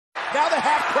Now the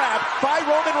half crab by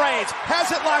Roman Reigns.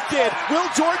 Has it locked in. Will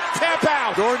Jordan tap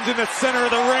out? Jordan's in the center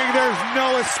of the ring. There's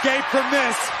no escape from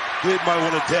this. They might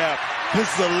want to tap. This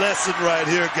is a lesson right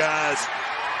here, guys.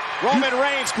 Roman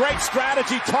Reigns, great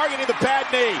strategy, targeting the bad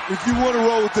knee. If you want to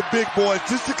roll with the big boys,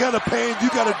 this is the kind of pain you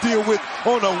got to deal with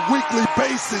on a weekly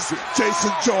basis,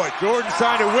 Jason Jordan. Jordan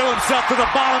trying to will himself to the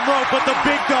bottom rope, but the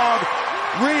big dog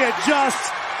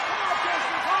readjusts.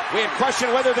 We had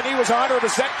questioned whether the knee was 100%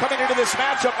 coming into this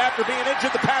matchup after being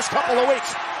injured the past couple of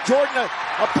weeks. Jordan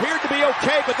appeared to be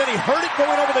okay, but then he hurt it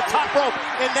going over the top rope.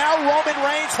 And now Roman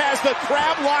Reigns has the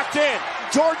crab locked in.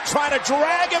 Jordan trying to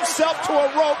drag himself to a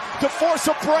rope to force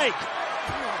a break.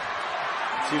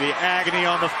 See the agony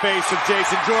on the face of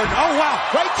Jason Jordan. Oh, wow.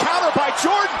 Great counter by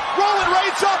Jordan. Rolling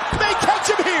Reigns up. May catch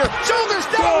him here. Shoulders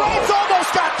down. Whoa. Reigns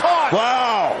almost got caught.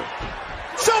 Wow.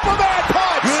 Superman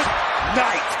punch. Good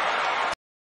night.